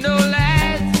believe no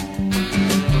lies.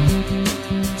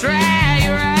 Dry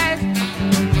your eyes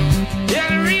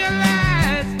and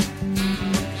realize.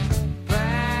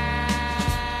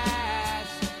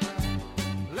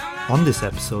 On this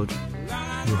episode,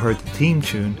 you heard the theme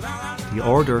tune, The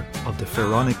Order of the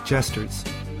Pharaonic Jesters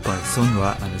by Sun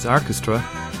Ra and his orchestra,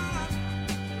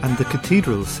 and the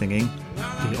Cathedrals singing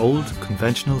the old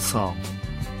conventional song.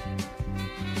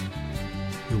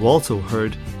 You also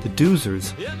heard the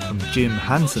Doozers from Jim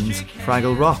Henson's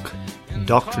Fraggle Rock,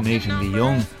 indoctrinating the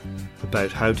young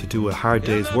about how to do a hard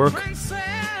day's work.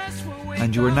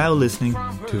 And you are now listening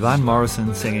to Van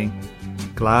Morrison singing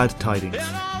Glad Tidings.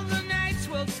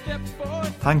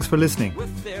 Thanks for listening,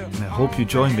 and I hope you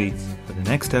join me for the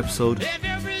next episode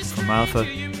from Alpha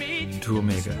to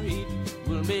Omega.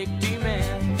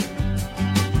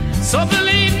 So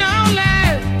believe no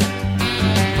lies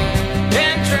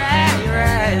and try your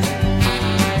eyes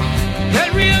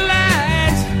and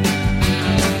realize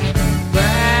by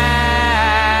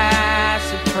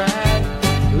surprise.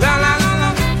 La la la la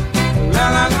la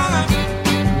la la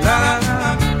la la la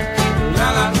la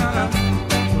la la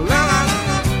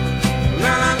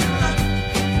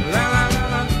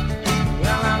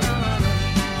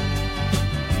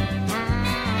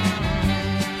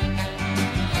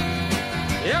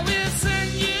yeah, we'll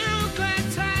send you glad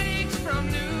tidings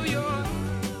from New York.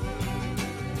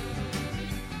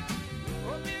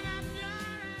 Open up your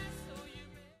eyes so you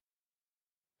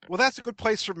may. Well, that's a good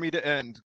place for me to end.